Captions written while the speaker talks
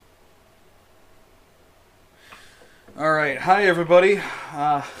All right, hi everybody.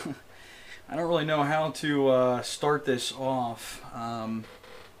 I don't really know how to start this off. I've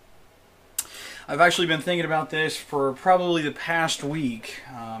actually been thinking about this for probably the past week.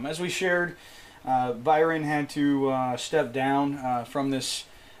 As we shared, Byron had to step down from this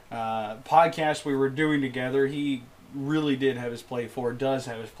podcast we were doing together. He really did have his plate full, or does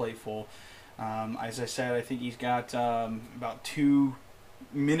have his plate full. As I said, I think he's got about two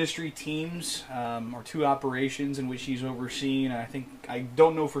ministry teams or two operations in which he's overseen. I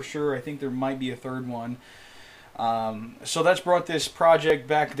don't know for sure. I think there might be a third one. So that's brought this project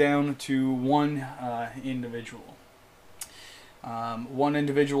back down to one individual. One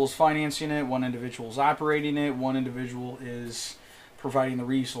individual is financing it. One individual is operating it. One individual is providing the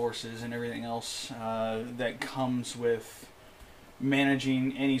resources and everything else that comes with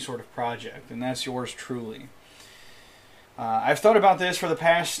managing any sort of project, and that's yours truly. I've thought about this for the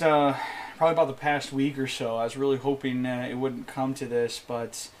past, probably about the past week or so. I was really hoping it wouldn't come to this,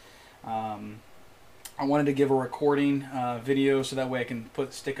 but I wanted to give a recording video so that way I can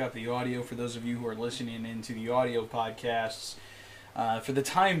stick up the audio for those of you who are listening into the audio podcasts. For the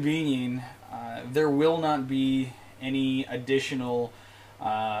time being, there will not be any additional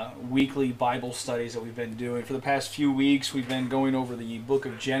weekly Bible studies that we've been doing. For the past few weeks, we've been going over the book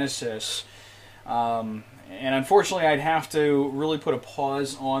of Genesis. And unfortunately, I'd have to really put a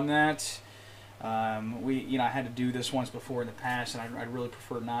pause on that. I had to do this once before in the past, and I'd really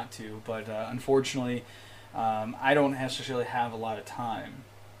prefer not to. But unfortunately, I don't necessarily have a lot of time.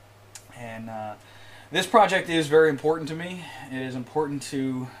 And this project is very important to me. It is important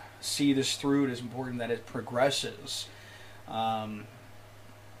to see this through. It is important that it progresses.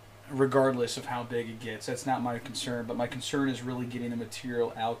 Regardless of how big it gets. That's not my concern, but my concern is really getting the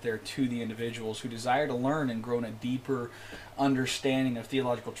material out there to the individuals who desire to learn and grow in a deeper understanding of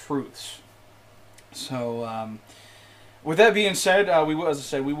theological truths. So, with that being said, as I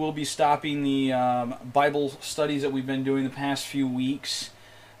said, we will be stopping the Bible studies that we've been doing the past few weeks.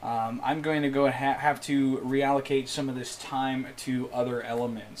 I'm going to have to reallocate some of this time to other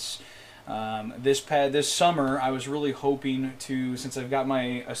elements. This summer, I was really hoping to, since I've got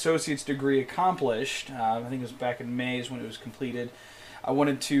my associate's degree accomplished, I think it was back in May is when it was completed, I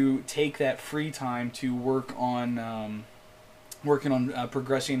wanted to take that free time to work on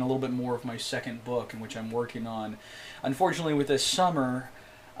progressing a little bit more of my second book, in which I'm working on. Unfortunately, with this summer,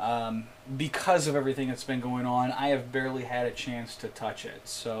 because of everything that's been going on, I have barely had a chance to touch it.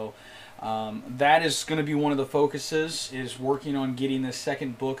 So that is going to be one of the focuses, is working on getting this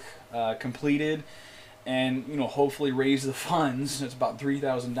second book completed, and hopefully raise the funds. It's about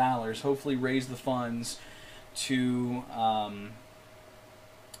 $3,000. Hopefully raise the funds to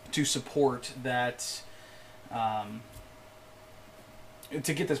support that,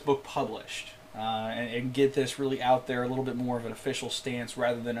 to get this book published. And get this really out there, a little bit more of an official stance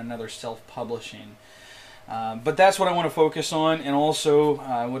rather than another self-publishing. But that's what I want to focus on, and also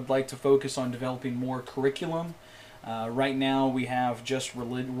I would like to focus on developing more curriculum. Right now we have just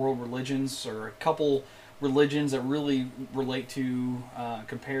world religions, or a couple religions that really relate to,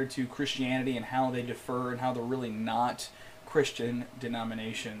 compared to Christianity, and how they differ and how they're really not Christian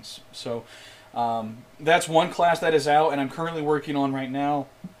denominations. So that's one class that is out, and I'm currently working on right now.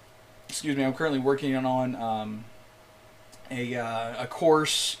 I'm currently working on a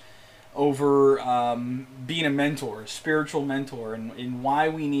course over being a mentor, a spiritual mentor, and why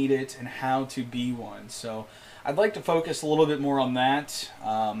we need it and how to be one. So I'd like to focus a little bit more on that.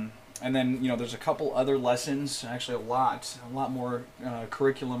 And then, there's a couple other lessons, actually a lot more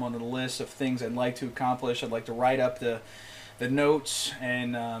curriculum on the list of things I'd like to accomplish. I'd like to write up the notes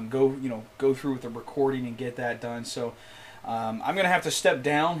and go through with the recording and get that done. So I'm going to have to step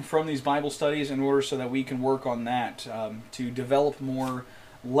down from these Bible studies in order so that we can work on that, to develop more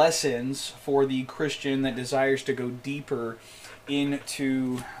lessons for the Christian that desires to go deeper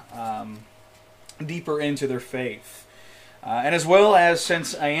into their faith. And as well as,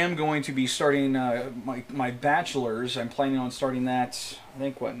 since I am going to be starting my bachelor's, I'm planning on starting that, I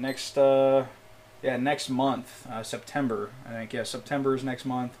think, next month, September. I think, September is next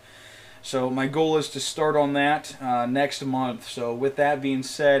month. So my goal is to start on that next month. So with that being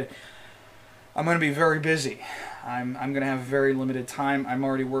said, I'm going to be very busy. I'm going to have very limited time. I'm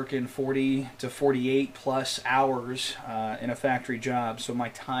already working 40 to 48 plus hours in a factory job, so my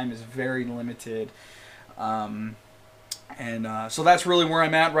time is very limited. So that's really where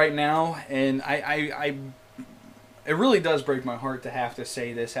I'm at right now. And it really does break my heart to have to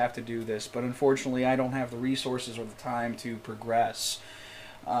say this, have to do this, but unfortunately I don't have the resources or the time to progress.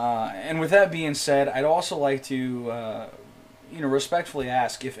 And with that being said, I'd also like to respectfully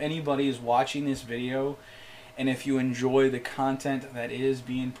ask if anybody is watching this video And if you enjoy the content that is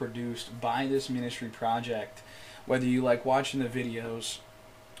being produced by this ministry project, whether you like watching the videos,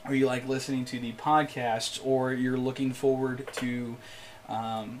 or you like listening to the podcasts, or you're looking forward to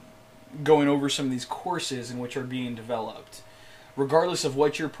going over some of these courses in which are being developed, regardless of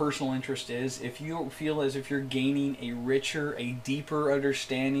what your personal interest is, if you feel as if you're gaining a richer, a deeper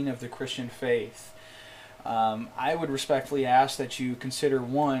understanding of the Christian faith, I would respectfully ask that you consider,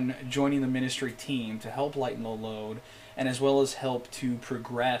 one, joining the ministry team to help lighten the load, and as well as help to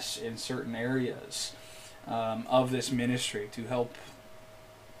progress in certain areas of this ministry to help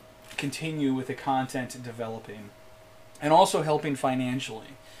continue with the content developing, and also helping financially.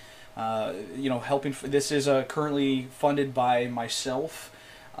 Helping. This is currently funded by myself,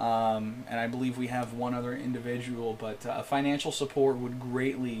 and I believe we have one other individual, but financial support would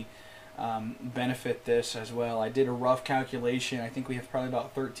greatly benefit this as well. I did a rough calculation. I think we have probably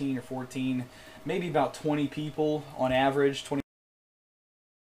about 13 or 14, maybe about 20 people on average, 20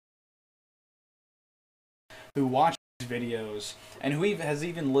 who watch these videos and who has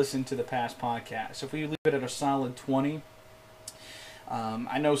even listened to the past podcasts. So if we leave it at a solid 20,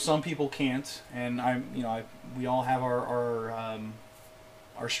 I know some people can't, and we all have our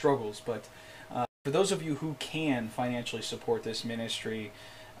struggles. But for those of you who can financially support this ministry,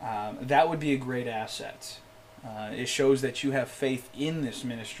 that would be a great asset. It shows that you have faith in this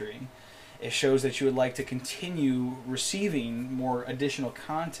ministry. It shows that you would like to continue receiving more additional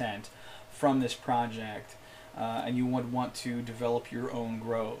content from this project, and you would want to develop your own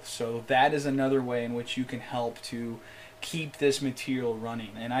growth. So that is another way in which you can help to keep this material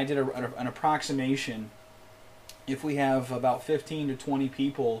running. And I did an approximation. If we have about 15 to 20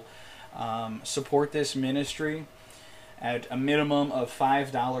 people support this ministry at a minimum of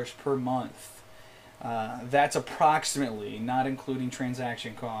 $5 per month, that's approximately, not including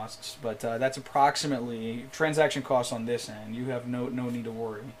transaction costs, but that's approximately transaction costs on this end. You have no need to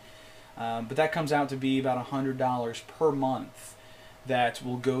worry. But that comes out to be about $100 per month that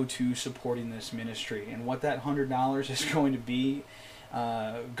will go to supporting this ministry. And what that $100 is going to be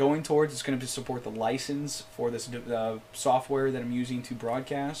going towards, it's going to support the license for this software that I'm using to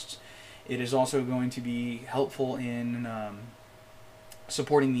broadcast. It is also going to be helpful in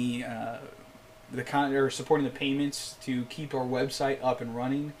supporting supporting the payments to keep our website up and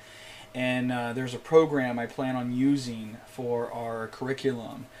running. And there's a program I plan on using for our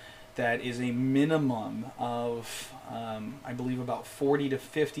curriculum that is a minimum of, I believe, about $40 to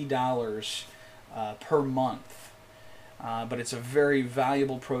 $50 per month. But it's a very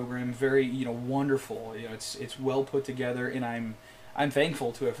valuable program, very wonderful. It's well put together, and I'm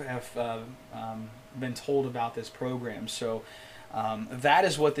thankful to have been told about this program. So that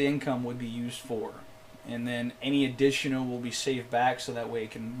is what the income would be used for, and then any additional will be saved back, so that way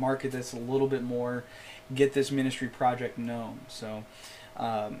it can market this a little bit more, get this ministry project known. So.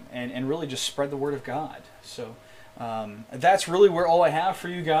 And really just spread the word of God. So that's really all I have for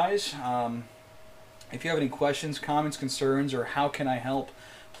you guys. If you have any questions, comments, concerns, or how can I help,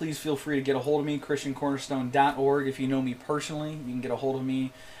 please feel free to get a hold of me, ChristianCornerstone.org. If you know me personally, you can get a hold of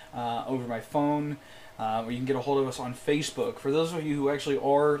me over my phone, or you can get a hold of us on Facebook. For those of you who actually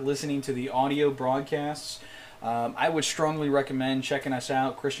are listening to the audio broadcasts, I would strongly recommend checking us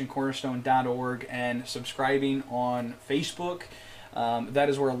out, ChristianCornerstone.org, and subscribing on Facebook. That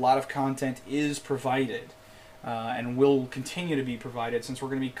is where a lot of content is provided, and will continue to be provided, since we're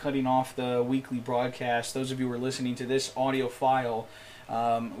going to be cutting off the weekly broadcast. Those of you who are listening to this audio file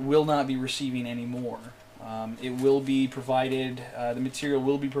will not be receiving any more. It will be provided, the material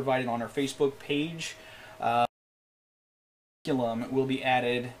will be provided on our Facebook page. Curriculum will be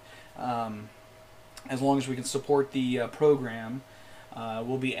added, as long as we can support the program.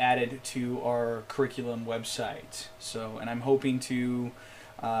 Will be added to our curriculum website. So, and I'm hoping to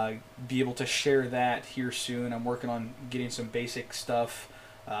be able to share that here soon. I'm working on getting some basic stuff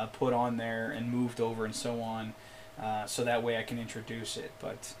put on there and moved over and so on, so that way I can introduce it.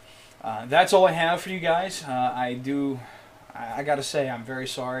 But that's all I have for you guys. I gotta say, I'm very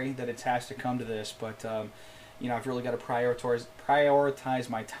sorry that it has to come to this, but I've really got to prioritize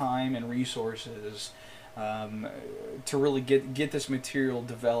my time and resources to really get this material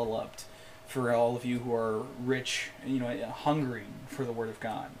developed for all of you who are rich, hungry for the Word of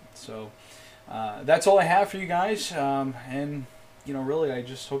God. So that's all I have for you guys, and really, I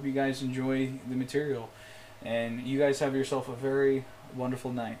just hope you guys enjoy the material, and you guys have yourself a very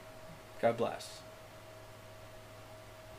wonderful night. God bless.